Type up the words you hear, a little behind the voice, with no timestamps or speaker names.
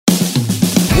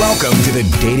Welcome to the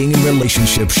Dating and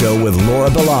Relationship Show with Laura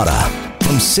Bilotta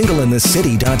from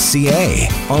singleinthecity.ca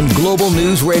on Global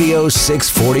News Radio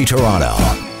 640 Toronto.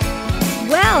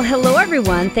 Well, hello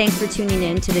everyone. Thanks for tuning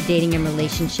in to the Dating and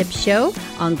Relationship Show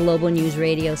on Global News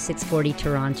Radio 640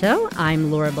 Toronto.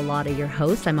 I'm Laura Bilotta, your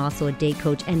host. I'm also a date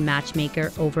coach and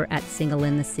matchmaker over at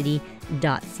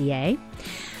singleinthecity.ca.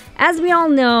 As we all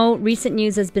know, recent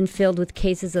news has been filled with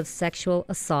cases of sexual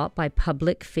assault by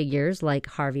public figures like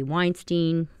Harvey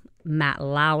Weinstein, Matt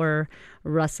Lauer,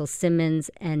 Russell Simmons,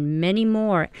 and many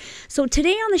more. So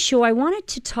today on the show, I wanted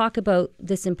to talk about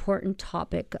this important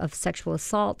topic of sexual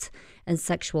assault and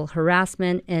sexual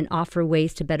harassment and offer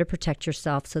ways to better protect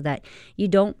yourself so that you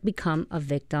don't become a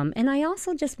victim. And I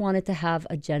also just wanted to have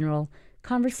a general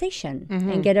conversation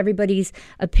and get everybody's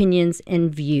opinions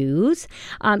and views.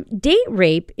 Date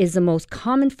rape is the most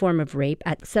common form of rape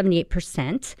at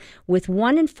 78%, with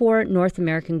 1 in 4 North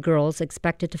American girls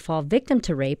expected to fall victim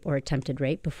to rape or attempted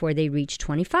rape before they reach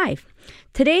 25.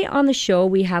 Today on the show,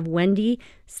 we have Wendy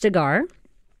Stegar,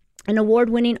 an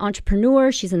award-winning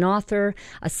entrepreneur. She's an author,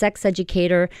 a sex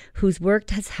educator whose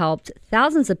work has helped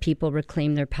thousands of people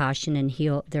reclaim their passion and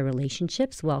heal their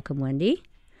relationships. Welcome, Wendy.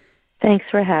 Thanks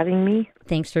for having me.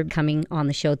 Thanks for coming on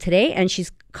the show today. And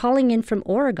she's calling in from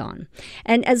Oregon.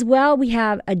 And as well, we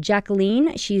have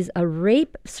Jacqueline. She's a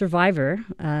rape survivor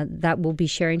that will be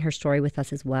sharing her story with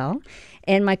us as well.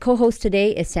 And my co-host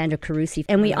today is Sandra Carusi.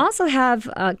 And we also have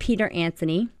Peter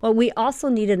Anthony. Well, we also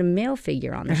needed a male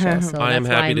figure on the show. So I am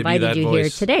happy to be that you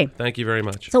voice here today. Thank you very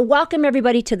much. So welcome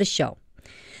everybody to the show.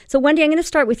 So Wendy, I'm going to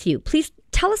start with you. Please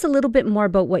tell us a little bit more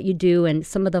about what you do and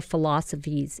some of the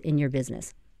philosophies in your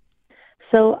business.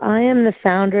 So I am the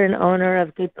founder and owner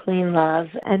of Good Clean Love,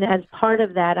 and as part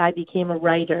of that, I became a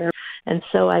writer. And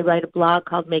so I write a blog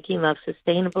called Making Love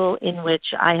Sustainable, in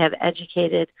which I have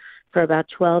educated for about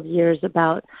 12 years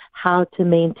about how to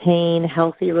maintain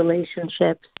healthy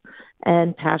relationships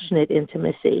and passionate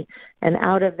intimacy. And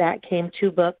out of that came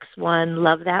 2 books, one,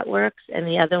 Love That Works, and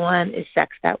the other one is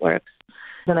Sex That Works.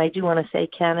 And I do want to say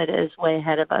Canada is way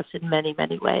ahead of us in many,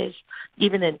 many ways,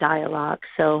 even in dialogue.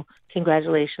 So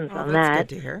congratulations on that.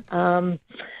 That's good to hear.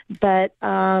 But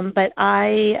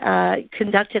I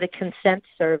conducted a consent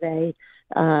survey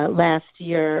last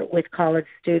year with college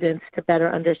students to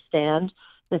better understand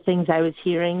the things I was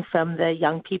hearing from the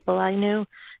young people I knew.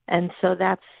 And so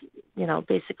that's,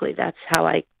 basically that's how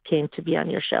I came to be on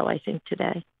your show, I think,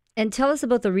 today. And tell us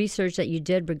about the research that you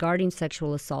did regarding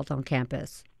sexual assault on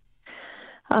campus.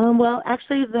 Well,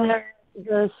 actually,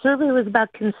 the survey was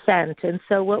about consent. And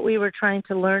so what we were trying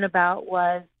to learn about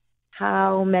was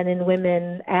how men and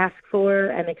women ask for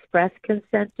and express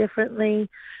consent differently.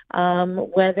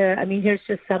 Here's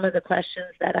just some of the questions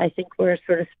that I think were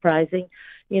sort of surprising.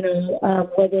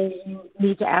 Whether you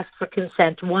need to ask for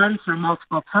consent once or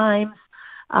multiple times.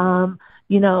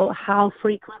 How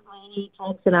frequently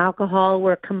drugs and alcohol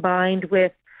were combined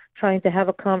with trying to have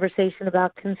a conversation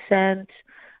about consent.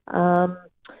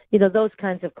 Those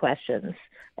kinds of questions.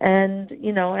 And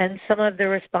some of the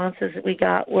responses that we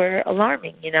got were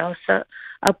alarming, so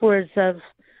upwards of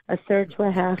a third to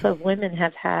a half of women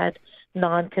have had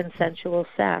non-consensual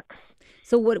sex.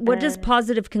 So what does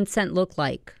positive consent look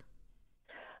like?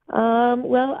 I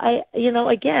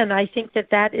think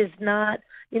that is not,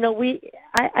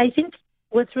 I think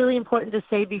what's really important to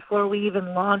say before we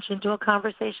even launch into a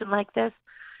conversation like this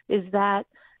is that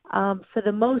for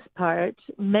the most part,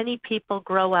 many people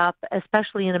grow up,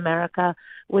 especially in America,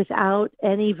 without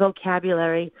any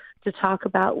vocabulary to talk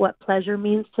about what pleasure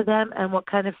means to them and what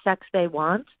kind of sex they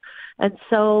want. And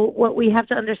so what we have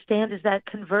to understand is that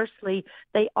conversely,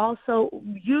 they also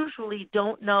usually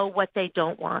don't know what they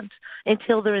don't want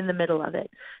until they're in the middle of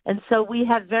it. And so we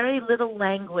have very little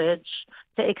language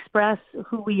to express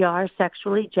who we are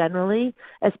sexually generally,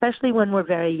 especially when we're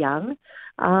very young.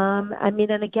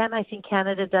 And again, I think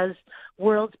Canada does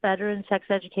worlds better in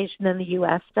sex education than the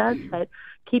U.S. does. But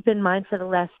keep in mind, for the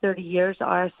last 30 years,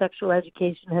 our sexual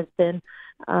education has been,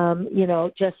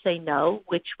 just say no,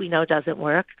 which we know doesn't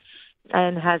work,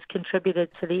 and has contributed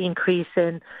to the increase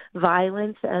in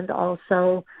violence and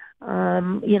also,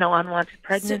 unwanted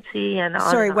pregnancy and on.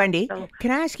 Sorry, and on. Wendy, So,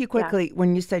 can I ask you quickly,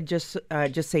 when you said just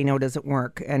say no doesn't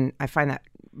work, and I find that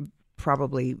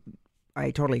probably,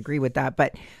 I totally agree with that,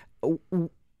 but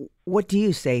what do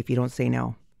you say if you don't say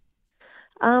no?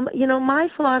 My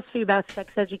philosophy about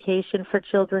sex education for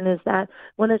children is that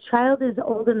when a child is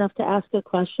old enough to ask a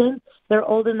question, they're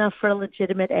old enough for a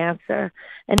legitimate answer.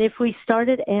 And if we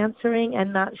started answering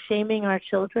and not shaming our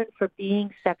children for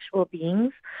being sexual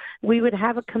beings, we would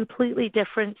have a completely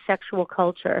different sexual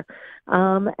culture.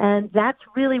 And that's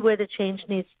really where the change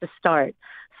needs to start.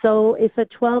 So if a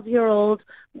 12-year-old,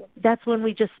 that's when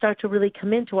we just start to really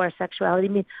come into our sexuality.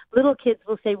 I mean, little kids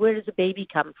will say, where does a baby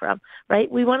come from, right?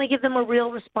 We want to give them a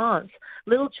real response.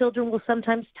 Little children will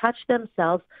sometimes touch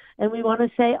themselves, and we want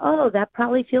to say, oh, that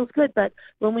probably feels good. But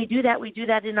when we do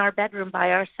that in our bedroom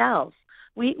by ourselves.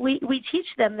 We teach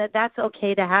them that that's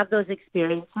okay to have those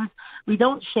experiences. We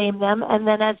don't shame them. And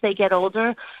then as they get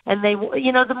older, and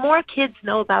the more kids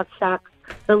know about sex,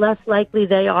 the less likely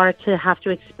they are to have to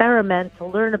experiment to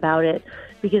learn about it,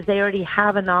 because they already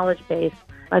have a knowledge base.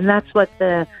 And that's what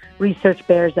the research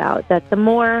bears out, that the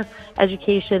more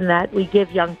education that we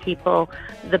give young people,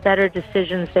 the better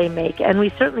decisions they make. And we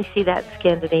certainly see that in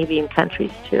Scandinavian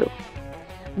countries too.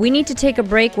 We need to take a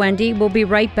break, Wendy. We'll be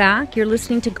right back. You're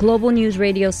listening to Global News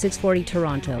Radio 640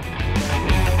 Toronto.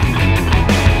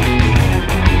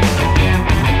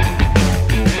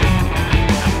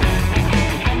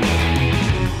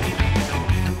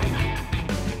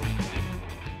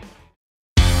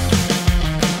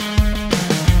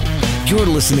 You're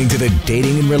listening to the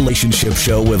Dating and Relationship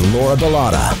Show with Laura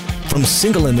Bilotta from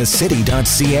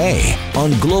singleinthecity.ca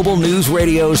on Global News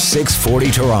Radio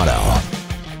 640 Toronto.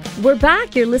 We're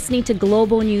back. You're listening to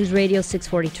Global News Radio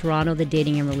 640 Toronto, the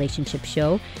Dating and Relationship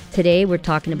Show. Today, we're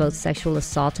talking about sexual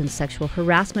assault and sexual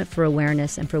harassment for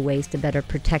awareness and for ways to better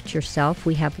protect yourself.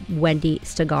 We have Wendy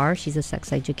Stiggar. She's a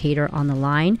sex educator on the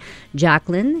line.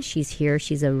 Jacqueline, she's here.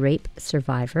 She's a rape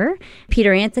survivor.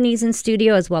 Peter Anthony's in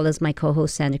studio, as well as my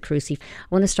co-host, Sandra Carusi. I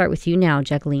want to start with you now,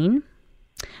 Jacqueline.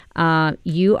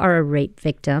 You are a rape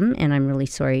victim, and I'm really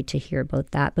sorry to hear about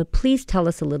that. But please tell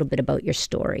us a little bit about your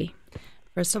story.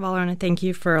 First of all, I want to thank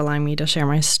you for allowing me to share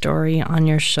my story on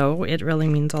your show. It really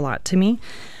means a lot to me.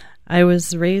 I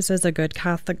was raised as a good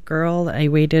Catholic girl. I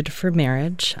waited for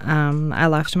marriage. I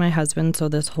left my husband, so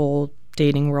this whole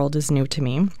dating world is new to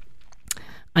me.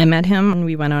 I met him and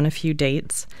we went on a few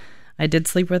dates. I did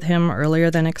sleep with him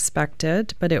earlier than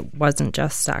expected, but it wasn't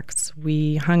just sex.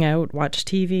 We hung out, watched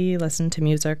TV, listened to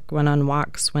music, went on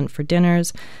walks, went for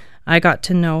dinners. I got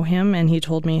to know him, and he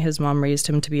told me his mom raised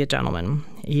him to be a gentleman.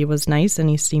 He was nice, and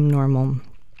he seemed normal.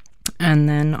 And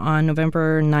then on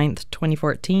November 9th,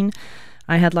 2014,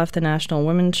 I had left the National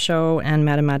Women's Show and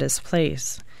met him at his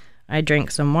place. I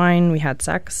drank some wine, we had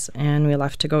sex, and we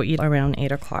left to go eat around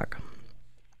 8 o'clock.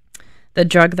 The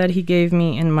drug that he gave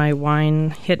me in my wine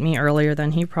hit me earlier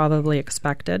than he probably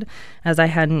expected, as I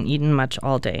hadn't eaten much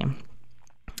all day.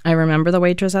 I remember the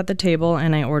waitress at the table,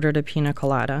 and I ordered a pina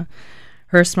colada.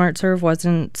 Her smart serve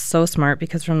wasn't so smart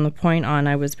because from the point on,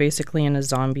 I was basically in a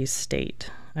zombie state.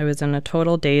 I was in a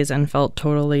total daze and felt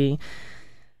totally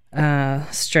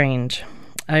strange.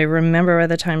 I remember by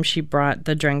the time she brought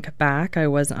the drink back, I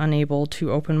was unable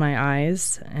to open my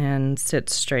eyes and sit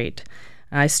straight.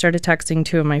 I started texting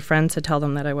two of my friends to tell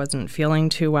them that I wasn't feeling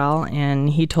too well, and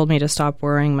he told me to stop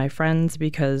worrying my friends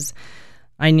because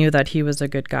I knew that he was a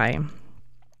good guy.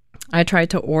 I tried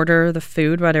to order the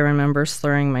food, but I remember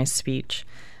slurring my speech.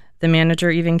 The manager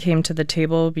even came to the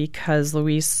table because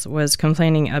Luis was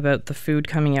complaining about the food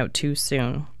coming out too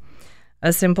soon.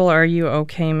 A simple "Are you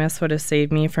okay, miss?" would have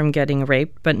saved me from getting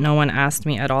raped, but no one asked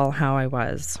me at all how I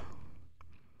was.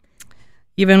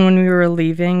 Even when we were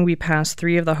leaving, we passed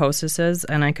 3 of the hostesses,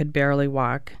 and I could barely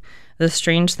walk. The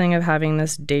strange thing of having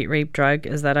this date rape drug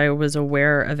is that I was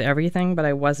aware of everything, but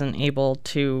I wasn't able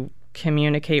to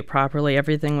communicate properly.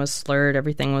 Everything was slurred.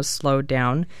 Everything was slowed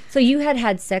down. So you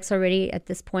had sex already at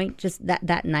this point, just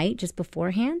that night, just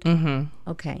beforehand? Mm-hmm.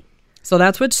 Okay. So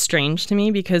that's what's strange to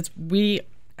me because we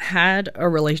had a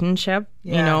relationship,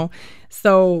 you know,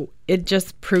 so it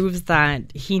just proves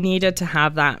that he needed to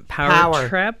have that power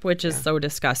trip, which is so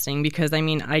disgusting because, I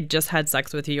mean, I just had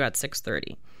sex with you at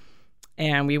 6:30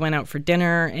 and we went out for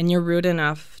dinner and you're rude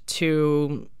enough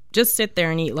to just sit there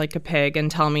and eat like a pig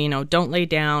and tell me, you know, don't lay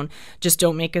down, just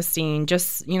don't make a scene,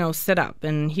 just, you know, sit up.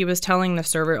 And he was telling the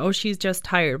server, oh, she's just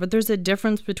tired. But there's a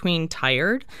difference between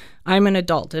tired. I'm an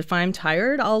adult. If I'm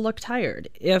tired, I'll look tired.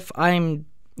 If I'm,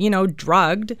 you know,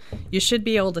 drugged, you should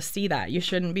be able to see that. You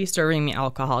shouldn't be serving me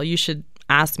alcohol. You should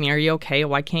ask me, are you okay?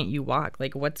 Why can't you walk?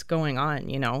 Like, what's going on,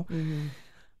 you know?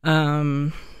 Mm-hmm.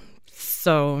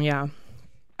 So, yeah.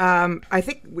 I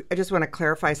think I just want to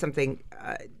clarify something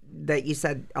that you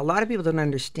said. A lot of people don't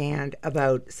understand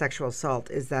about sexual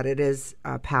assault is that it is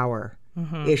a power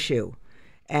issue.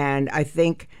 And I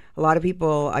think a lot of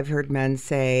people, I've heard men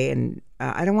say, and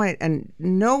I don't want it, and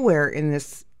nowhere in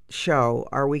this show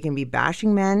are we going to be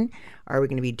bashing men, are we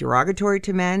going to be derogatory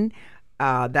to men.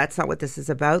 That's not what this is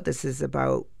about. This is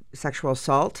about sexual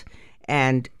assault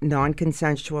and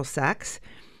non-consensual sex,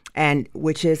 and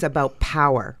which is about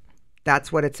power.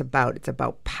 That's what it's about. It's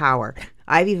about power.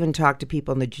 I've even talked to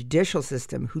people in the judicial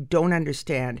system who don't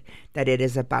understand that it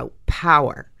is about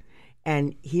power.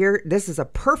 And here, this is a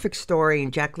perfect story.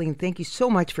 And Jacqueline, thank you so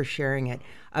much for sharing it,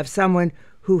 of someone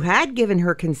who had given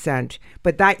her consent,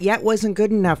 but that yet wasn't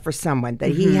good enough for someone,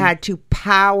 that he had to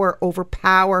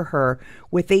overpower her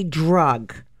with a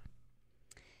drug.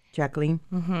 Jacqueline?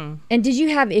 And did you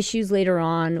have issues later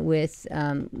on with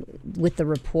the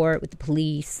report, with the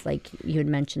police? Like you had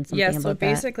mentioned something about so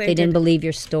basically that. They didn't believe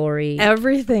your story.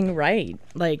 Everything right.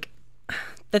 Like,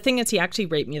 the thing is, he actually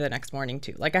raped me the next morning,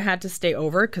 too. Like, I had to stay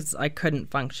over because I couldn't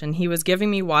function. He was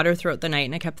giving me water throughout the night,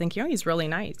 and I kept thinking, oh, he's really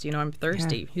nice. You know, I'm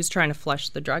thirsty. Yeah. He's trying to flush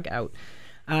the drug out.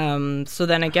 So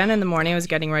then again in the morning, I was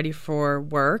getting ready for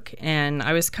work, and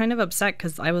I was kind of upset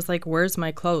because I was like, where's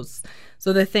my clothes?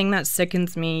 So the thing that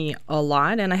sickens me a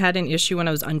lot, and I had an issue when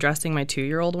I was undressing my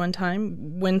 2-year-old one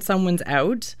time, when someone's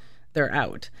out, they're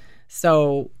out.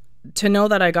 So to know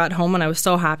that I got home and I was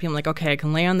so happy, I'm like, okay, I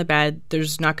can lay on the bed.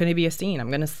 There's not going to be a scene. I'm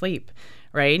going to sleep,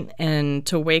 right? And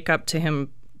to wake up to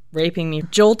him raping me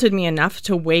jolted me enough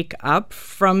to wake up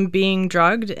from being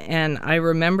drugged. And I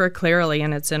remember clearly,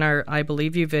 and it's in our I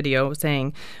Believe You video,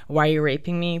 saying, why are you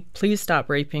raping me? Please stop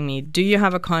raping me. Do you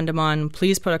have a condom on?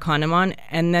 Please put a condom on.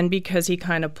 And then because he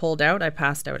kind of pulled out, I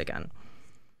passed out again.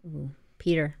 Ooh.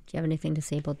 Peter, do you have anything to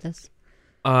say about this?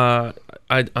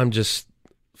 I'm just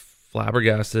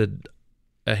flabbergasted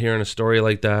at hearing a story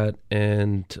like that,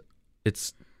 and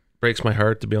it breaks my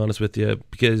heart, to be honest with you,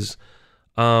 because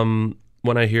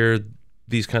when I hear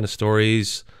these kind of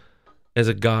stories as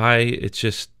a guy, it's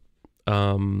just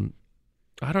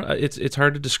it's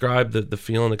hard to describe the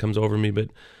feeling that comes over me, but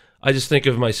I just think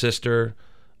of my sister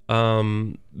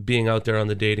being out there on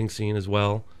the dating scene as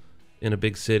well in a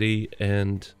big city,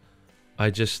 and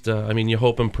I just you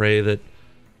hope and pray that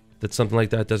something like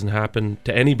that doesn't happen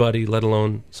to anybody, let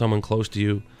alone someone close to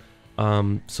you.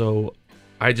 So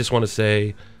I just want to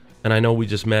say, and I know we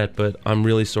just met, but I'm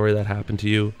really sorry that happened to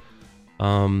you.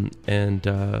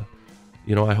 I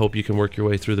hope you can work your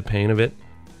way through the pain of it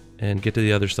and get to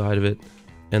the other side of it.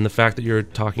 And the fact that you're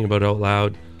talking about it out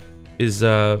loud is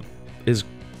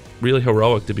really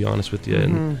heroic, to be honest with you.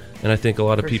 And I think a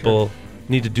lot of people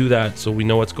need to do that so we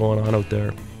know what's going on out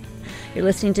there. You're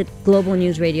listening to Global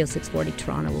News Radio 640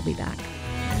 Toronto. We'll be back.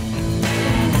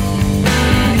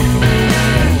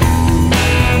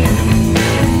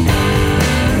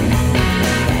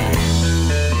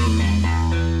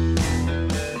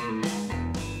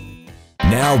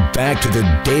 Now back to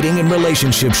the Dating and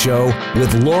Relationship Show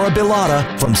with Laura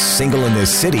Bilotta from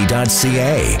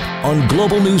singleinthecity.ca on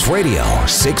Global News Radio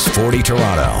 640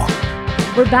 Toronto.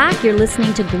 We're back. You're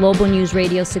listening to Global News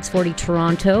Radio 640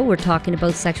 Toronto. We're talking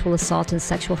about sexual assault and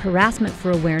sexual harassment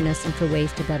for awareness and for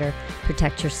ways to better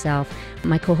protect yourself.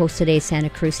 My co-host today is Santa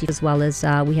Cruz, as well as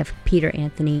we have Peter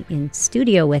Anthony in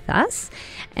studio with us.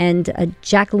 And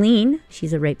Jacqueline,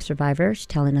 she's a rape survivor. She's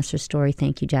telling us her story.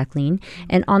 Thank you, Jacqueline.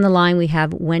 And on the line, we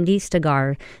have Wendy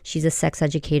Stagar. She's a sex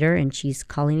educator, and she's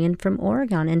calling in from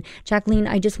Oregon. And Jacqueline,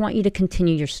 I just want you to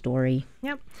continue your story.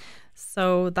 Yep.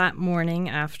 So that morning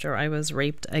after I was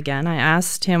raped again, I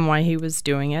asked him why he was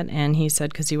doing it, and he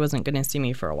said because he wasn't going to see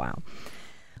me for a while.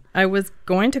 I was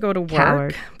going to go to work,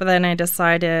 Coward. But then I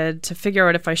decided to figure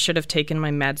out if I should have taken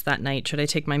my meds that night. Should I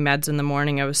take my meds in the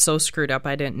morning? I was so screwed up,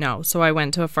 I didn't know. So I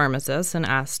went to a pharmacist and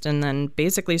asked, and then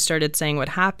basically started saying what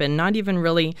happened, not even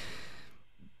really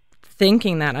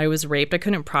thinking that I was raped. I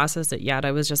couldn't process it yet.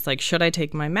 I was just like, should I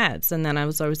take my meds? And then I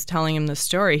was telling him the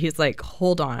story. He's like,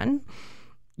 hold on.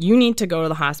 You need to go to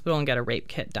the hospital and get a rape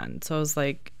kit done. So I was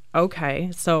like, okay.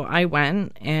 So I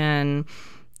went, and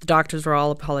the doctors were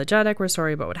all apologetic. We're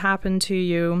sorry about what happened to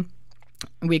you.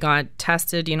 We got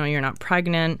tested. You're not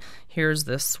pregnant. Here's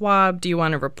this swab. Do you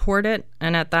want to report it?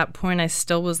 And at that point, I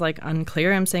still was like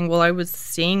unclear. I'm saying, well, I was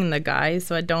seeing the guy,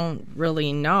 so I don't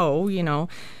really know,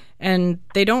 and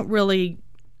they don't really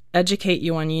educate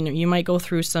you on, you might go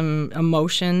through some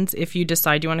emotions. If you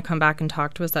decide you want to come back and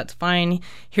talk to us, that's fine.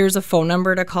 Here's a phone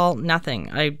number to call.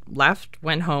 Nothing. I left,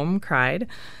 went home, cried,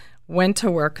 went to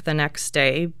work the next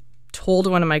day, told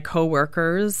one of my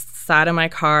coworkers, sat in my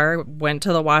car, went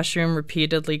to the washroom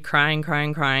repeatedly, crying,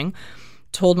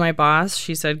 told my boss.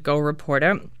 She said, go report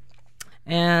it.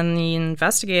 And the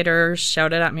investigator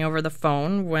shouted at me over the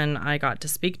phone when I got to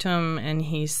speak to him, and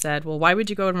he said, well, why would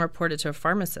you go and report it to a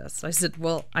pharmacist? I said,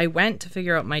 well, I went to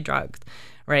figure out my drugs,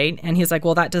 right? And he's like,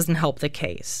 well, that doesn't help the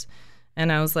case.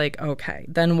 And I was like, okay,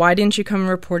 then why didn't you come and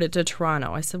report it to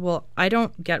Toronto? I said, well, I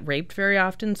don't get raped very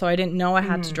often, so I didn't know I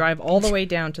had to drive all the way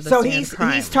down to the scene of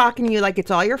crime. So he's talking to you like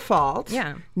it's all your fault.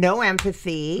 Yeah. No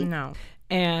empathy. No.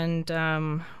 And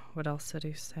what else did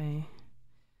he say?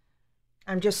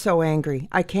 I'm just so angry.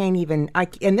 I can't even,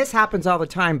 and this happens all the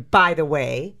time, by the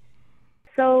way.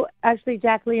 So actually,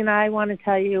 Jacqueline, I want to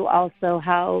tell you also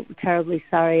how terribly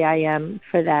sorry I am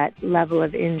for that level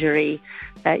of injury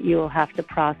that you will have to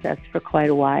process for quite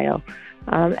a while.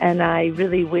 And I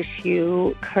really wish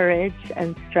you courage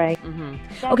and strength.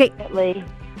 Mm-hmm. Okay,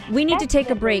 we need to take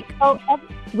a break.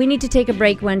 We need to take a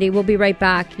break, Wendy. We'll be right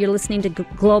back. You're listening to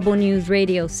Global News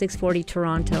Radio 640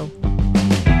 Toronto.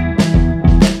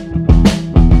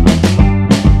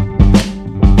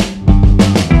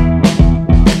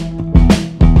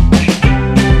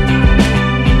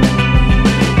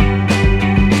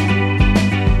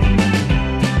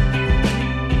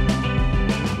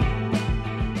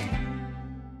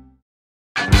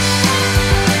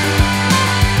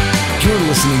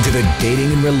 Listening to the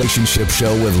Dating and Relationship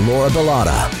Show with Laura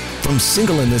Bilotta from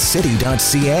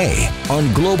singleinthecity.ca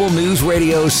on Global News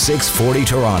Radio 640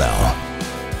 Toronto.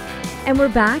 And we're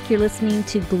back. You're listening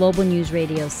to Global News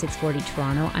Radio 640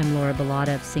 Toronto. I'm Laura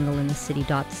Bilotta of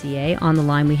singleinthecity.ca. On the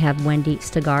line, we have Wendy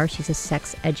Stagar. She's a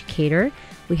sex educator.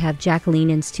 We have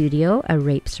Jacqueline in studio, a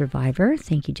rape survivor.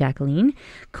 Thank you, Jacqueline.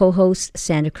 Co-host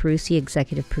Sandra Carusi,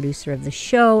 executive producer of the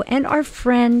show, and our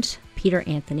friend Peter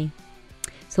Anthony.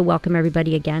 So welcome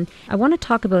everybody again. I want to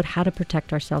talk about how to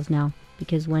protect ourselves now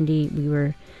because Wendy, we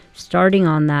were starting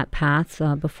on that path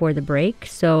before the break.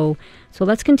 So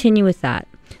let's continue with that.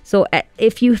 So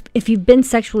if you've been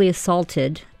sexually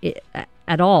assaulted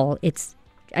at all,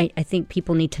 I think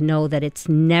people need to know that it's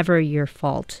never your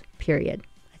fault. Period.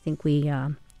 I think we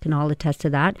can all attest to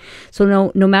that. So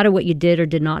no matter what you did or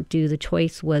did not do, the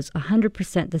choice was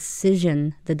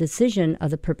 100% the decision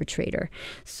of the perpetrator.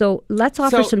 So let's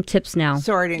offer some tips now.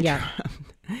 Sorry to interrupt.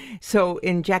 So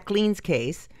in Jacqueline's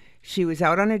case, she was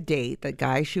out on a date. The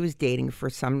guy she was dating for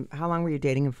how long were you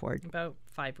dating him for? About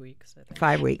 5 weeks, I think.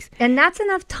 5 weeks. And that's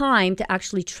enough time to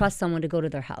actually trust someone to go to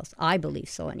their house. I believe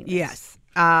so anyway. Yes.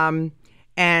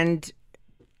 And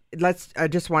I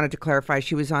just wanted to clarify,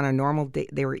 she was on a normal date.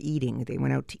 They were eating. They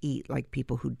went out to eat like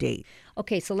people who date.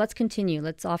 Okay, so let's continue.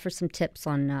 Let's offer some tips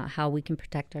on how we can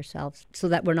protect ourselves so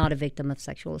that we're not a victim of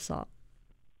sexual assault.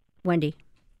 Wendy?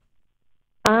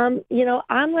 I'm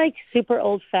like super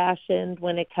old-fashioned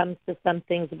when it comes to some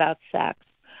things about sex.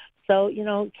 So,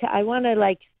 I want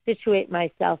to situate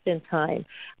myself in time.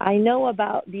 I know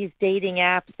about these dating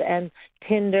apps and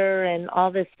Tinder and all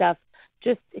this stuff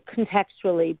just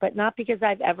contextually, but not because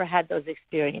I've ever had those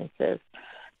experiences.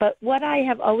 But what I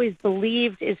have always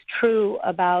believed is true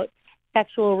about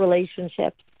sexual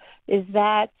relationships is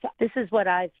that this is what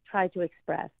I've tried to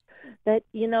express, that,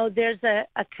 there's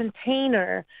a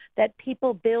container that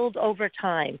people build over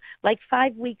time, like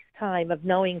 5 weeks' time of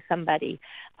knowing somebody,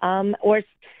 or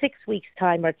 6 weeks'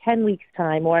 time, or 10 weeks'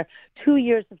 time, or 2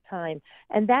 years of time.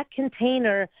 And that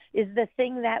container is the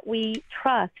thing that we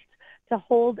trust to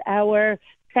hold our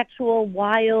sexual,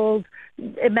 wild,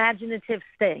 imaginative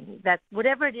thing, that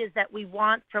whatever it is that we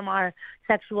want from our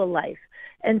sexual life.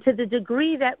 And to the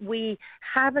degree that we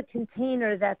have a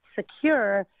container that's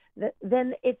secure,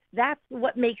 then that's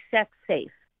what makes sex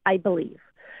safe, I believe.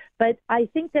 But I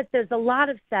think that there's a lot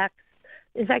of sex,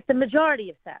 in fact, the majority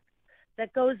of sex,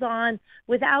 that goes on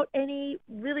without any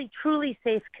really truly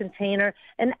safe container.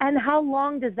 And how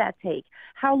long does that take?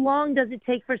 How long does it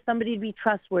take for somebody to be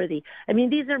trustworthy? I mean,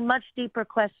 these are much deeper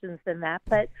questions than that.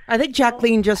 But I think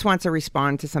Jacqueline just wants to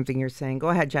respond to something you're saying. Go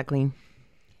ahead, Jacqueline.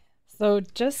 So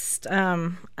just,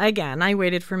 again, I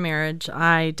waited for marriage.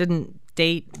 I didn't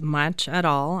date much at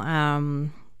all.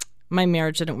 My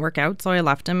marriage didn't work out, so I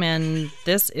left him. And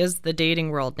this is the dating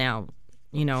world now.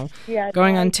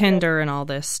 Going on Tinder and all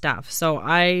this stuff. So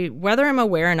whether I'm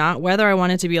aware or not, whether I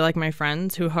wanted to be like my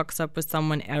friends who hooks up with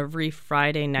someone every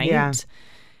Friday night,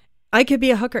 I could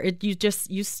be a hooker. You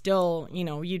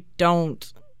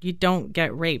don't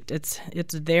get raped. It's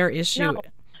their issue.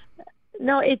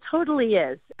 No, it totally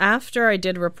is. After I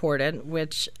did report it,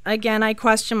 which again, I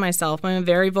question myself. I'm a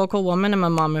very vocal woman. I'm a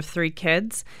mom of 3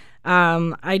 kids.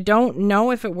 I don't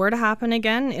know if it were to happen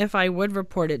again, if I would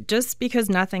report it, just because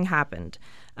nothing happened.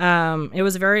 It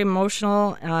was very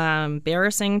emotional,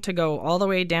 embarrassing to go all the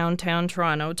way downtown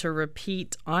Toronto to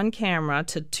repeat on camera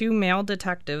to 2 male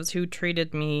detectives who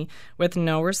treated me with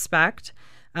no respect,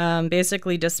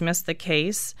 basically dismissed the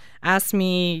case, asked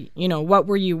me, what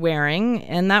were you wearing?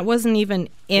 And that wasn't even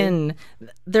in.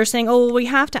 They're saying, oh, well, we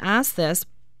have to ask this.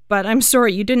 But I'm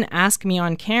sorry, you didn't ask me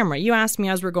on camera. You asked me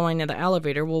as we're going to the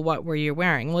elevator, well, what were you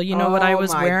wearing? Well, you know what I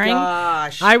was wearing?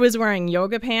 Gosh. I was wearing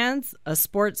yoga pants, a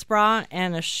sports bra,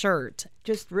 and a shirt.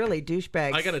 Just really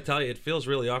douchebags. I got to tell you, it feels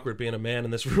really awkward being a man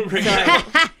in this room right now.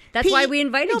 That's why we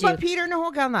invited you. But Peter, no,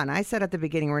 hold on. I said at the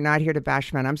beginning, we're not here to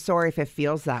bash men. I'm sorry if it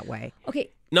feels that way. Okay.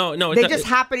 No, they just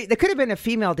happen. There could have been a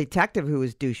female detective who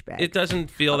was douchebag. It doesn't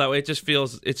feel that way. It just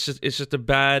feels it's just a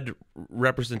bad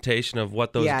representation of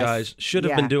what those guys should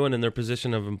have been doing in their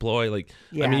position of employee. Like,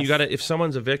 I mean, you got to, if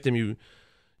someone's a victim,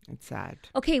 It's sad.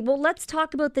 Okay, well, let's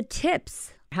talk about the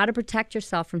tips, how to protect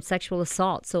yourself from sexual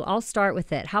assault. So I'll start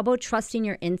with it. How about trusting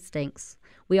your instincts?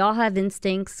 We all have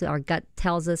instincts. Our gut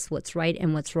tells us what's right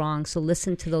and what's wrong. So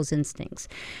listen to those instincts.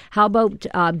 How about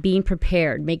being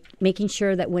prepared, making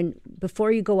sure that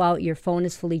before you go out, your phone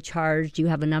is fully charged, you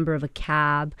have a number of a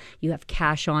cab, you have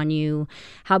cash on you.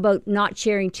 How about not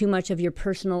sharing too much of your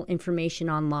personal information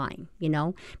online,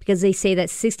 because they say that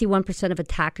 61% of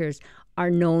attackers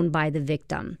are known by the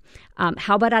victim.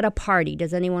 How about at a party?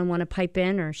 Does anyone want to pipe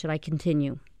in, or should I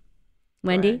continue?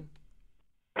 Wendy?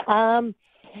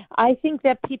 I think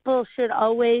that people should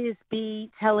always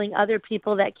be telling other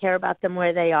people that care about them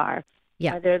where they are.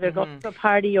 Yeah. Whether they're going to a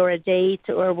party or a date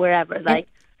or wherever.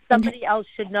 Somebody else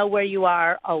should know where you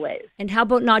are always. And how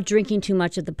about not drinking too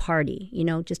much at the party?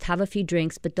 Just have a few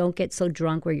drinks, but don't get so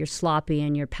drunk where you're sloppy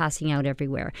and you're passing out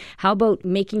everywhere. How about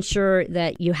making sure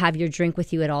that you have your drink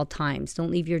with you at all times? Don't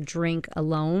leave your drink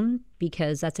alone,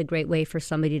 because that's a great way for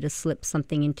somebody to slip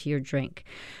something into your drink.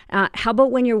 How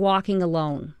about when you're walking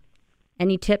alone?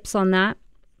 Any tips on that?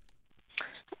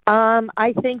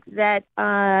 I think that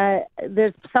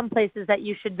there's some places that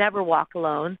you should never walk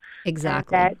alone.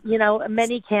 Exactly. That,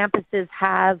 many campuses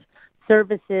have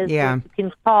services that you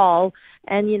can call.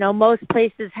 And, most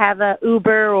places have a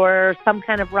Uber or some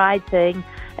kind of ride thing.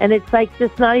 And it's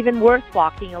just not even worth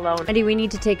walking alone. Eddie, we need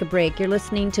to take a break. You're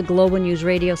listening to Global News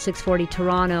Radio 640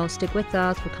 Toronto. Stick with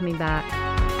us. We're coming back.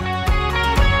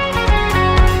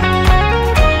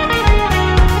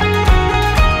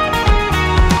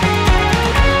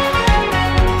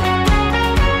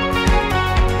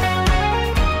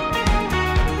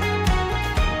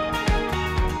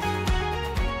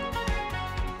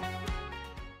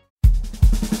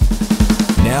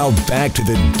 Now back to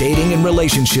the Dating and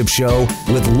Relationship Show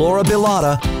with Laura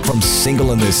Bilotta from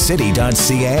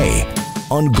singleinthecity.ca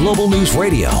on Global News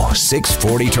Radio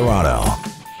 640 Toronto.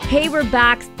 Hey, we're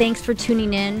back. Thanks for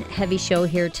tuning in. Heavy show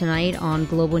here tonight on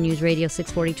Global News Radio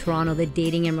 640 Toronto, the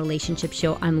Dating and Relationship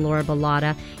Show. I'm Laura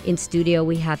Bilotta. In studio,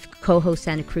 we have co-host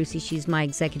Anna Cruci. She's my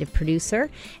executive producer.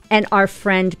 And our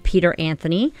friend Peter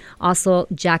Anthony. Also,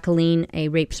 Jacqueline, a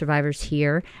rape survivor's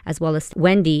here, as well as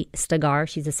Wendy Stagar.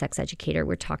 She's a sex educator.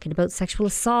 We're talking about sexual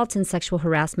assault and sexual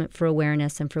harassment for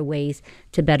awareness and for ways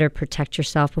to better protect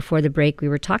yourself. Before the break, we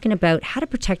were talking about how to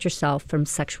protect yourself from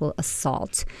sexual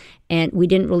assault. And we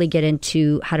didn't really get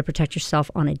into how to protect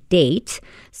yourself on a date.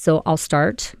 So I'll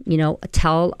start,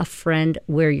 tell a friend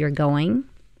where you're going,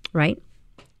 right?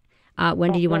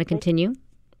 Wendy, do you want to continue?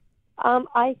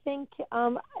 I think,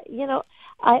 I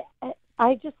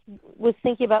just was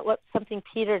thinking about something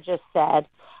Peter just said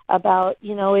about,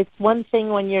 it's one thing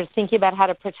when you're thinking about how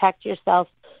to protect yourself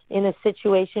in a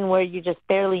situation where you just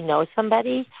barely know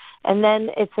somebody. And then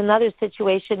it's another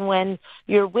situation when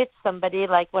you're with somebody,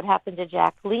 like what happened to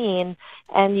Jacqueline,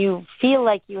 and you feel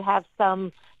like you have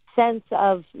some sense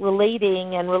of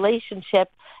relating and relationship,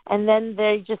 and then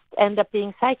they just end up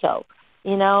being psycho,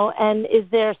 And is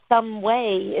there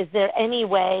any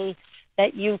way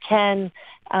that you can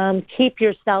keep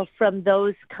yourself from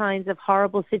those kinds of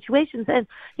horrible situations? And,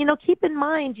 keep in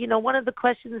mind, one of the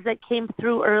questions that came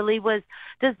through early was,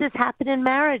 does this happen in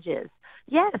marriages?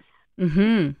 Yes.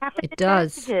 Mm-hmm. It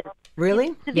does. Marriages.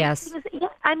 Really? Yes. Yeah,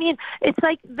 I mean, it's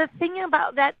like the thing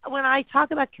about that when I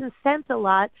talk about consent a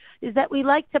lot is that we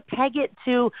like to peg it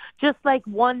to just like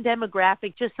one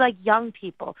demographic, just like young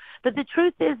people. But the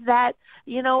truth is that,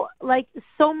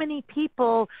 so many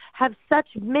people have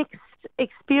such mixed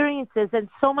experiences and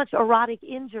so much erotic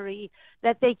injury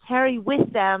that they carry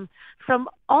with them from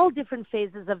all different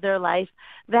phases of their life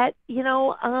that,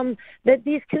 that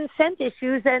these consent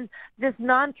issues and this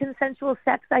non-consensual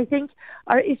sex, I think,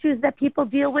 are issues that people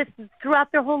deal with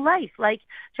throughout their whole life. Like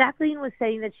Jacqueline was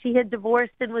saying that she had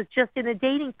divorced and was just in a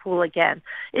dating pool again.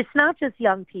 It's not just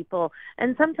young people.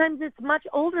 And sometimes it's much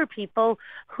older people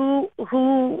who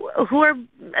are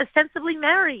ostensibly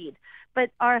married but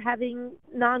are having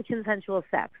non-consensual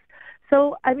sex.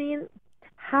 So, I mean,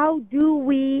 how do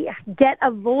we get a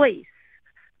voice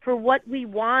for what we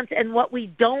want and what we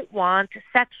don't want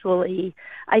sexually,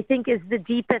 I think is the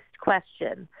deepest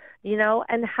question,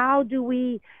 and how do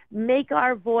we make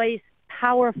our voice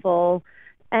powerful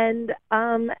and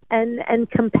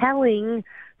compelling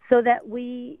so that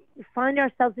we find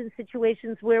ourselves in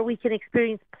situations where we can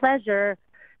experience pleasure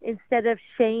instead of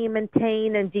shame and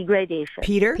pain and degradation.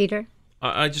 Peter?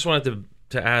 I just wanted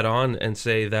to add on and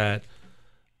say that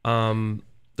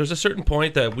there's a certain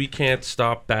point that we can't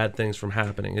stop bad things from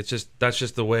happening. That's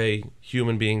just the way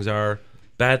human beings are.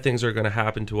 Bad things are going to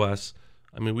happen to us.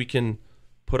 I mean, we can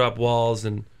put up walls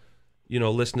and,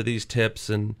 listen to these tips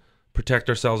and protect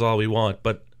ourselves all we want,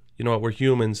 but you know what? We're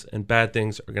humans, and bad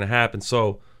things are going to happen.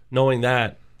 So knowing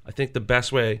that, I think the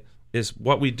best way is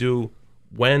what we do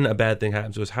when a bad thing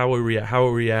happens to us, how we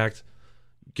react.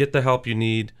 Get the help you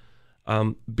need.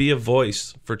 Be a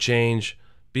voice for change.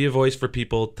 Be a voice for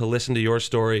people to listen to your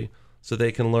story so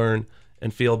they can learn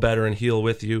and feel better and heal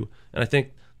with you. And I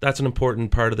think that's an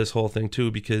important part of this whole thing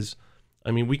too, because,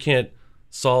 I mean, we can't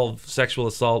solve sexual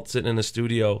assault sitting in a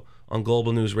studio on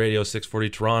Global News Radio 640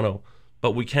 Toronto,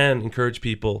 but we can encourage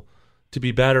people to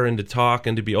be better and to talk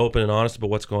and to be open and honest about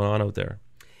what's going on out there.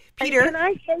 Peter, can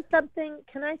I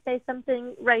say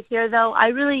something right here, though? I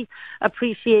really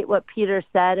appreciate what Peter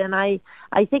said, and I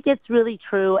think it's really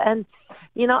true. And,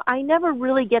 I never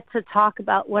really get to talk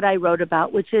about what I wrote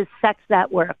about, which is sex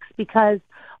that works, because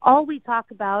all we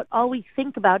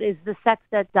think about is the sex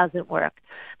that doesn't work.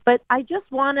 But I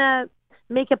just want to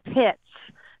make a pitch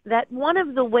that one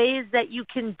of the ways that you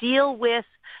can deal with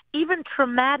even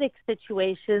traumatic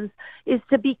situations is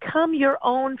to become your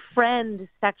own friend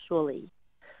sexually.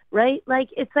 Right?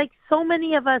 It's like so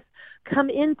many of us come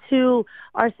into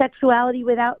our sexuality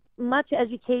without much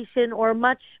education or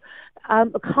much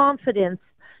confidence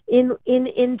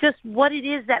in just what it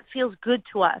is that feels good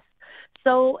to us.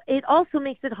 So it also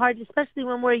makes it hard, especially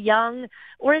when we're young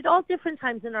or at all different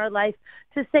times in our life,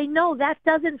 to say, no, that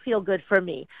doesn't feel good for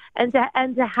me, and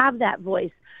to have that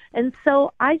voice. And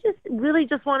so I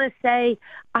just want to say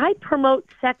I promote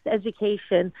sex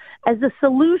education as a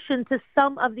solution to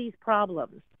some of these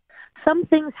problems. Some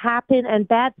things happen and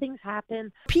bad things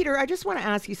happen. Peter, I just want to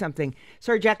ask you something.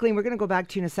 Sorry, Jacqueline, we're going to go back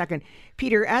to you in a second.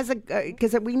 Peter,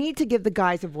 because we need to give the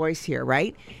guys a voice here,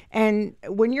 right? And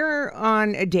when you're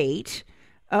on a date,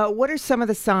 what are some of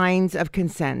the signs of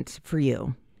consent for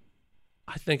you?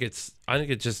 I think it's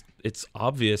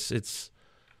obvious. It's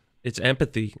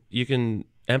empathy. You can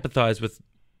empathize with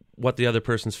what the other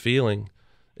person's feeling.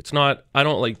 It's not, I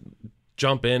don't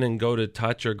jump in and go to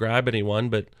touch or grab anyone,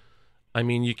 but I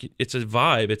mean, it's a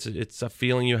vibe. It's a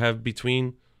feeling you have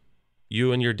between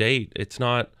you and your date. It's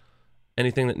not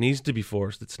anything that needs to be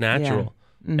forced. It's natural.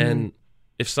 Yeah. Mm-hmm. And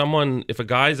if a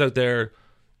guy's out there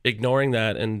ignoring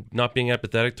that and not being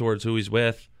empathetic towards who he's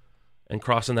with and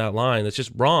crossing that line, it's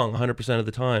just wrong 100% of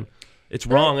the time. It's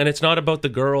wrong. And it's not about the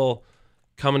girl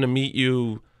coming to meet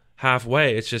you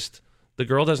halfway. It's just the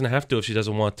girl doesn't have to if she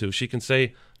doesn't want to. She can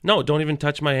say, no, don't even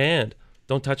touch my hand.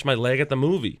 Don't touch my leg at the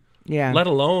movie. Yeah. Let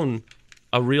alone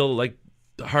a real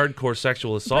hardcore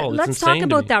sexual assault. Let's talk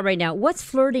about that right now. What's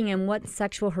flirting and what's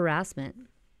sexual harassment?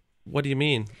 What do you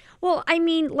mean? Well, I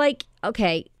mean,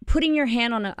 okay, putting your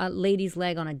hand on a lady's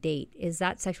leg on a date, is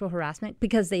that sexual harassment?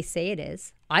 Because they say it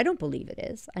is. I don't believe it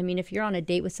is. I mean, if you're on a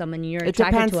date with someone and you're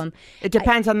attracted to them. It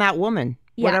depends on that woman,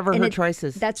 whatever her choice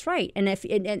is. That's right. And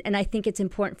and I think it's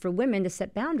important for women to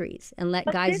set boundaries and let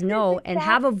guys know and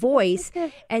have a voice,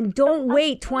 and don't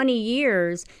wait 20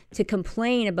 years to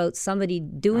complain about somebody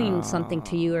doing something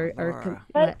to you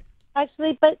But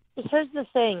here's the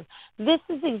thing. This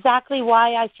is exactly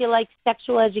why I feel like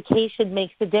sexual education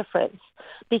makes a difference,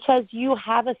 because you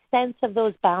have a sense of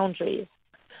those boundaries,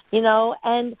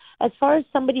 and as far as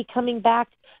somebody coming back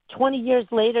 20 years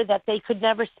later that they could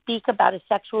never speak about a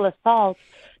sexual assault,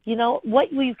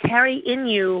 what you carry in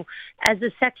you as a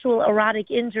sexual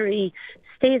erotic injury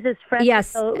stays as fresh.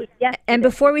 Yes. And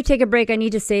before we take a break, I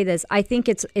need to say this. I think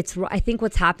I think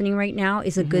what's happening right now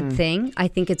is a good thing. I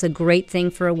think it's a great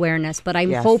thing for awareness, but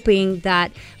I'm hoping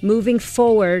that moving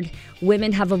forward,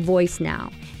 women have a voice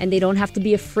now and they don't have to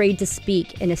be afraid to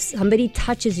speak. And if somebody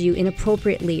touches you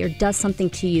inappropriately or does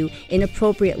something to you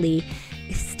inappropriately,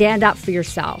 stand up for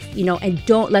yourself, and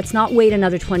let's not wait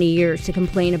another 20 years to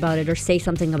complain about it or say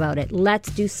something about it.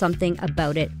 Let's do something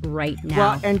about it right now.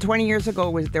 Well, and 20 years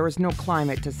ago there was no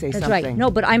climate to say that's something. Right. No,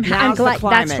 but I'm glad.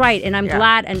 That's right. And I'm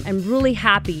glad and I'm really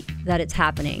happy that it's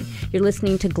happening. You're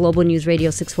listening to Global News Radio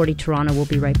 640 Toronto. We'll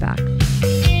be right back.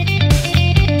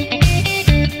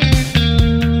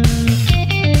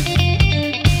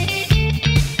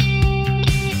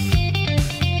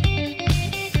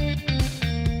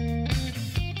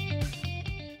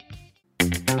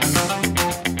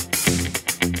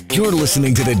 You're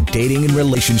listening to the Dating and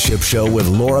Relationship Show with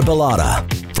Laura Bilotta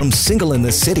from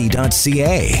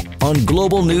singleinthecity.ca on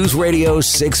Global News Radio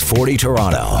 640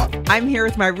 Toronto. I'm here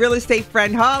with my real estate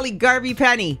friend, Holly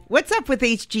Garvey-Penny. What's up with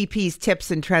HGP's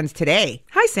tips and trends today?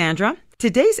 Hi, Sandra.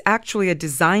 Today's actually a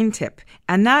design tip,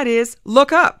 and that is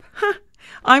look up.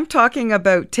 I'm talking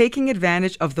about taking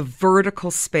advantage of the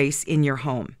vertical space in your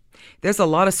home. There's a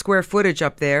lot of square footage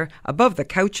up there above the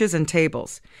couches and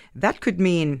tables. That could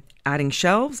mean adding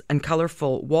shelves and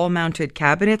colorful wall-mounted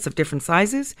cabinets of different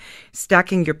sizes,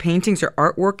 stacking your paintings or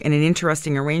artwork in an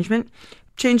interesting arrangement,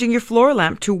 changing your floor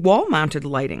lamp to wall-mounted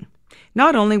lighting.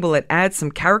 Not only will it add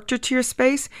some character to your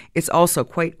space, it's also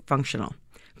quite functional.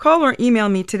 Call or email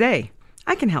me today.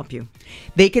 I can help you.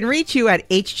 They can reach you at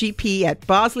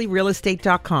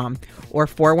hgp@bosleyrealestate.com or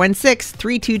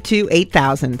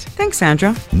 416-322-8000. Thanks,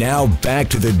 Sandra. Now back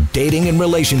to the Dating and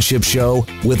Relationship Show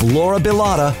with Laura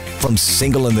Bilotta from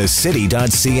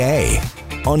singleinthecity.ca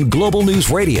on Global News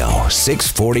Radio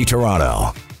 640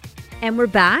 Toronto. And we're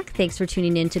back. Thanks for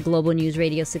tuning in to Global News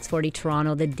Radio 640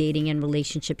 Toronto, the Dating and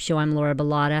Relationship Show. I'm Laura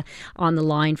Bilotta. On the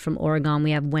line from Oregon, we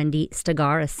have Wendy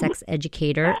Stagar, a sex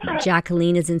educator.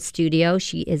 Jacqueline is in studio.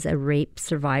 She is a rape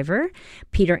survivor.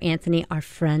 Peter Anthony, our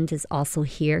friend, is also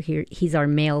here. He's our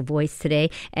male voice today.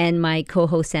 And my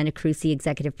co-host, Sandra Cruz, the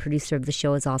executive producer of the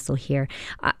show, is also here.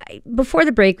 Before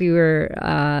the break, we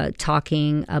were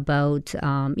talking about,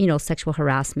 sexual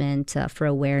harassment for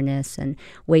awareness and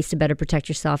ways to better protect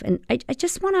yourself. And I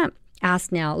just want to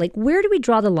ask now, where do we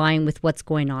draw the line with what's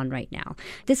going on right now?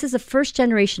 This is a first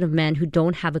generation of men who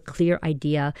don't have a clear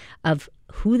idea of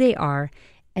who they are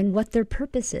and what their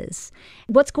purpose is.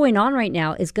 What's going on right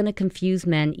now is going to confuse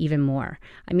men even more.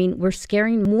 I mean, we're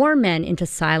scaring more men into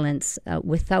silence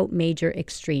without major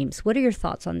extremes. What are your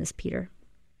thoughts on this, Peter?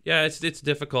 Yeah, it's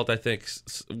difficult, I think,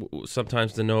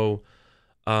 sometimes to know,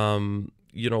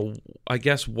 I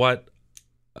guess what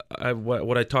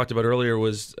I talked about earlier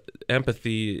was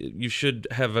empathy. You should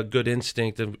have a good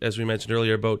instinct, as we mentioned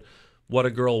earlier, about what a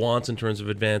girl wants in terms of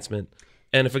advancement.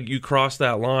 And if you cross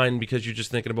that line because you're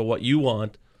just thinking about what you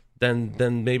want, then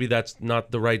maybe that's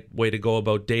not the right way to go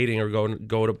about dating or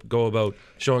go about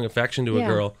showing affection to a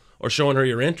girl or showing her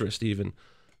your interest even.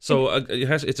 So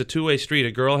it's a two-way street.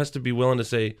 A girl has to be willing to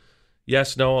say,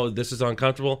 yes, no, this is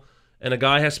uncomfortable. And a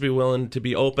guy has to be willing to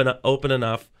be open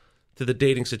enough to the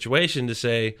dating situation to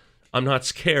say, I'm not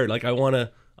scared. I want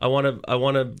a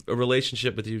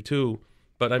relationship with you too.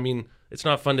 But I mean, it's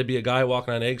not fun to be a guy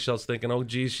walking on eggshells thinking, oh,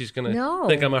 geez, she's going to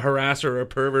think I'm a harasser or a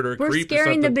pervert or a creep or something. We're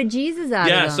scaring the bejesus out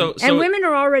of them. And women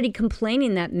are already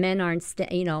complaining that men aren't,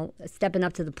 stepping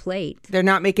up to the plate. They're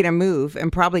not making a move,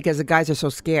 and probably because the guys are so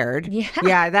scared.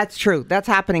 Yeah, that's true. That's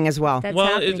happening as well.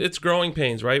 It's growing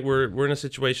pains, right? We're in a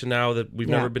situation now that we've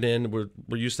never been in, where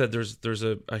you said there's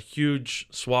a huge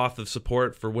swath of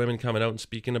support for women coming out and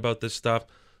speaking about this stuff.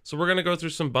 So we're going to go through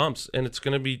some bumps, and it's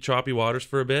going to be choppy waters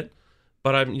for a bit.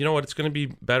 But you know what? It's going to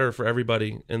be better for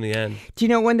everybody in the end. Do you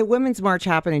know, when the Women's March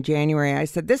happened in January, I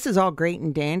said, this is all great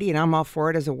and dandy, and I'm all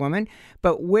for it as a woman.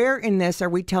 But where in this are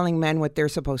we telling men what they're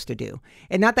supposed to do?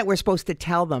 And not that we're supposed to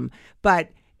tell them,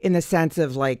 but in the sense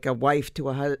of like a wife to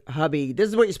a hubby, this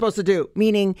is what you're supposed to do.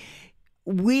 Meaning,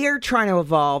 we're trying to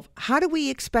evolve. How do we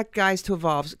expect guys to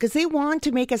evolve? Because they want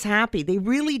to make us happy. They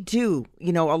really do,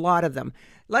 a lot of them.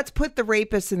 Let's put the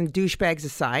rapists and the douchebags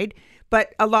aside.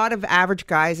 But a lot of average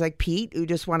guys like Pete who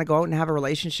just want to go out and have a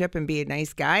relationship and be a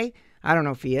nice guy. I don't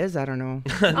know if he is. I don't know.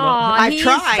 I've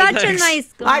tried. Such a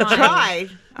nice guy. I've tried.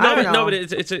 But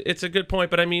it's a good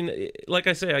point. But I mean, like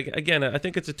I say, again, I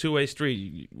think it's a two-way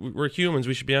street. We're humans.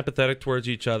 We should be empathetic towards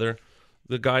each other.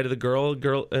 The guy to the girl,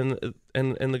 and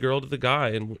the girl to the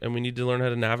guy, and we need to learn how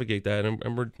to navigate that.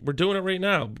 And we're doing it right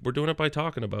now. We're doing it by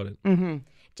talking about it.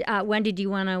 Mm-hmm. Wendy, do you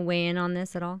want to weigh in on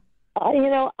this at all?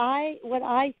 What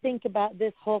I think about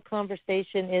this whole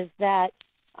conversation is that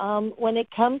when it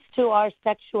comes to our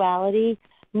sexuality,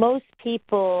 most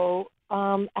people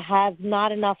have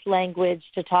not enough language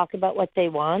to talk about what they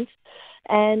want.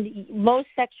 And most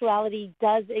sexuality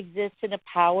does exist in a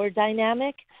power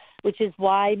dynamic, which is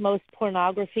why most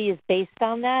pornography is based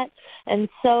on that. And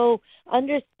so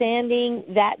understanding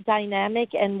that dynamic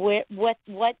and what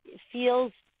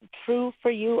feels true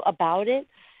for you about it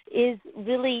is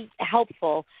really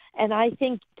helpful. And I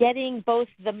think getting both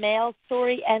the male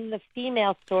story and the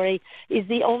female story is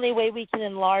the only way we can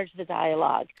enlarge the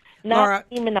dialogue. Not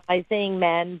demonizing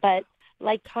men, but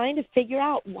kind of figure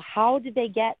out, how did they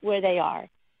get where they are?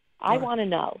 I want to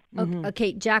know.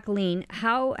 Okay, Jacqueline,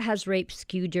 how has rape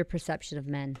skewed your perception of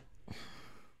men?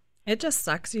 It just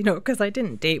sucks, because I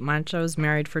didn't date much. I was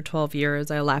married for 12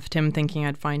 years. I left him thinking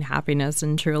I'd find happiness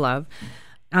and true love.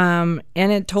 And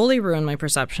it totally ruined my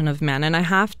perception of men. And I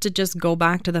have to just go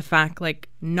back to the fact,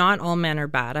 not all men are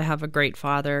bad. I have a great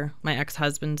father. My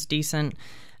ex-husband's decent.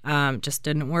 Just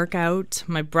didn't work out.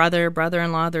 My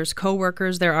brother-in-law, there's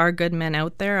coworkers. There are good men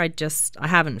out there. I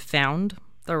haven't found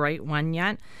the right one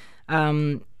yet.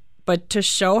 But to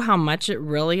show how much it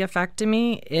really affected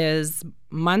me is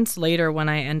months later when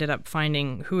I ended up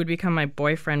finding who would become my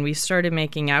boyfriend. We started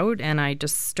making out and I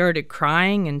just started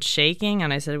crying and shaking.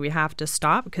 And I said, we have to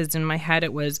stop, because in my head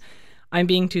it was, I'm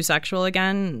being too sexual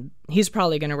again. He's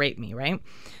probably going to rape me, right?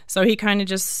 So he kind of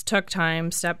just took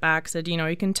time, stepped back, said,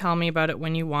 you can tell me about it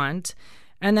when you want.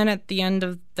 And then at the end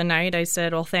of the night, I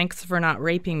said, well, thanks for not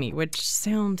raping me, which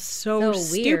sounds so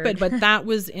stupid, but that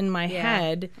was in my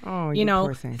head. Oh,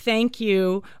 poor thing. Thank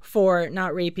you for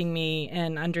not raping me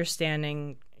and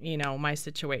understanding, my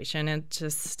situation. And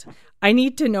just, I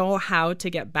need to know how to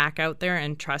get back out there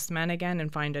and trust men again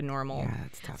and find a normal. Yeah,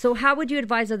 that's tough. So how would you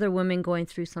advise other women going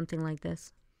through something like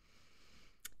this?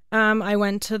 I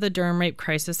went to the Durham Rape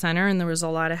Crisis Center, and there was a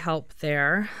lot of help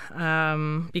there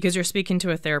because you're speaking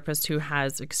to a therapist who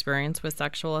has experience with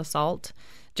sexual assault.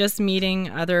 Just meeting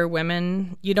other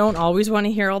women, you don't always want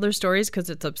to hear all their stories because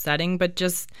it's upsetting, but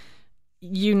just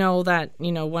that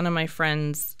one of my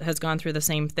friends has gone through the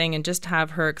same thing, and just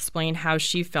have her explain how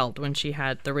she felt when she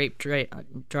had the rape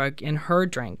drug in her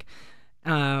drink.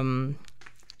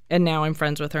 And now I'm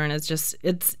friends with her, and it's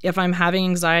if I'm having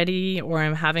anxiety or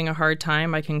I'm having a hard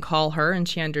time, I can call her and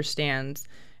she understands.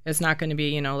 It's not going to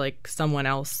be, like someone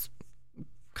else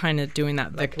kind of doing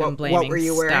that victim blaming what were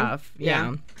you stuff.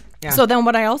 Wearing? Yeah. So then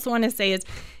what I also want to say is,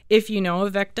 if you know a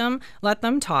victim, let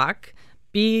them talk.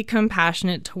 Be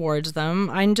compassionate towards them.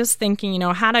 I'm just thinking,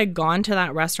 had I gone to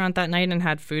that restaurant that night and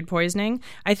had food poisoning,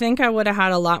 I think I would have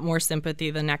had a lot more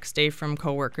sympathy the next day from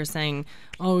coworkers saying,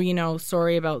 oh,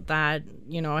 sorry about that.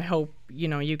 I hope,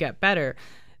 you get better.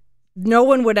 No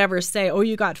one would ever say, oh,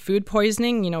 you got food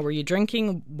poisoning. Were you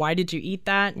drinking? Why did you eat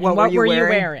that? And what were you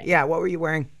wearing? Yeah, what were you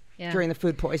wearing during the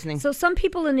food poisoning? So some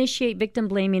people initiate victim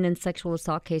blaming in sexual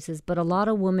assault cases, but a lot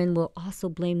of women will also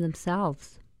blame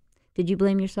themselves. Did you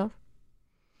blame yourself?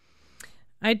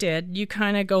 I did. You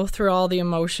kind of go through all the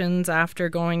emotions after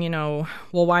going, well,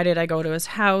 why did I go to his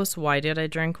house? Why did I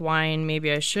drink wine?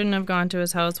 Maybe I shouldn't have gone to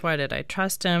his house. Why did I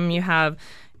trust him? You have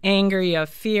anger, you have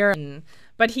fear.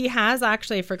 But he has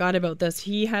actually, I forgot about this,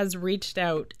 he has reached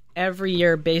out every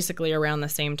year basically around the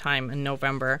same time in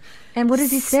November. And what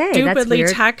does he say? Stupidly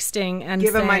That's weird. Texting and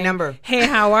Give saying, him my number. Hey,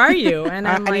 how are you? And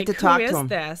I'm I like, need to talk who to is him.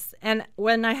 this? And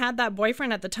when I had that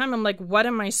boyfriend at the time, I'm like, what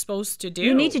am I supposed to do?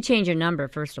 You need to change your number,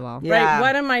 first of all. Yeah. Right,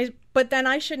 what am I? But then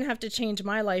I shouldn't have to change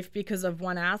my life because of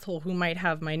one asshole who might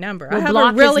have my number. Well, I have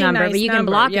block a really his number, nice but you can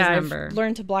number. block his I've number.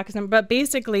 learned to block his number. But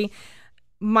basically,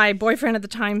 my boyfriend at the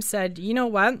time said, you know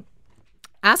what?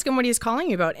 Ask him what he's calling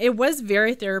you about. It was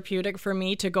very therapeutic for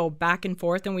me to go back and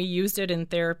forth, and we used it in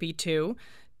therapy too.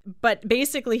 But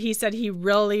basically, he said he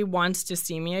really wants to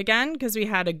see me again because we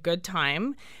had a good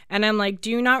time. And I'm like,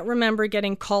 do you not remember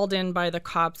getting called in by the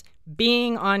cops,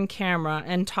 being on camera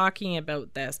and talking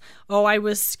about this? Oh, I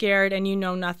was scared and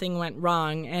nothing went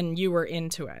wrong and you were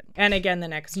into it. And again, the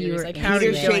next year, he's like, how are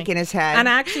you Peter's doing? shaking his head. And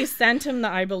I actually sent him the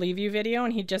I Believe You video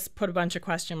and he just put a bunch of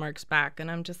question marks back. And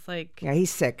I'm just like... Yeah,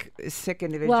 he's sick. A sick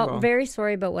individual. Well, very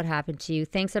sorry about what happened to you.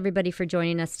 Thanks, everybody, for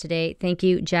joining us today. Thank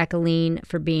you, Jacqueline,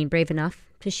 for being brave enough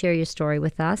to share your story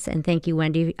with us. And thank you,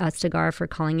 Wendy Stegar, for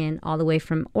calling in all the way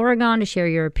from Oregon to share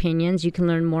your opinions. You can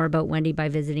learn more about Wendy by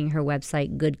visiting her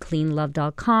website,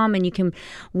 goodcleanlove.com. And you can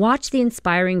watch the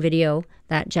inspiring video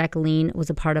that Jacqueline was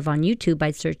a part of on YouTube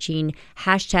by searching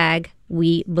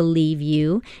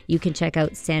 #WeBelieveYou. You can check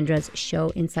out Sandra's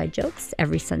show, Inside Jokes,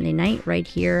 every Sunday night right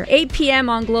here, 8 p.m.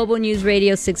 on Global News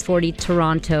Radio 640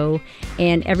 Toronto.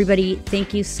 And everybody,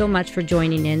 thank you so much for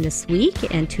joining in this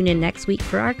week. And tune in next week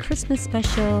for our Christmas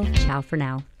special. Ciao for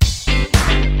now.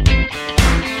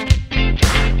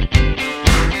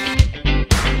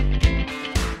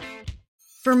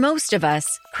 For most of us,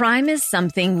 crime is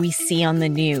something we see on the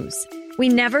news. We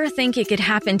never think it could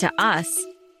happen to us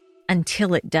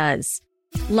until it does.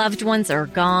 Loved ones are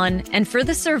gone, and for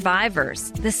the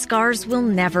survivors, the scars will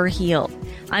never heal.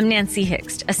 I'm Nancy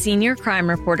Hixt, a senior crime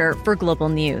reporter for Global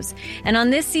News. And on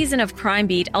this season of Crime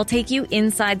Beat, I'll take you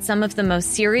inside some of the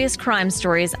most serious crime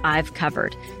stories I've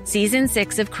covered. Season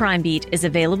 6 of Crime Beat is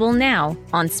available now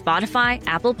on Spotify,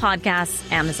 Apple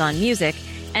Podcasts, Amazon Music,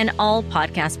 and all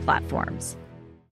podcast platforms.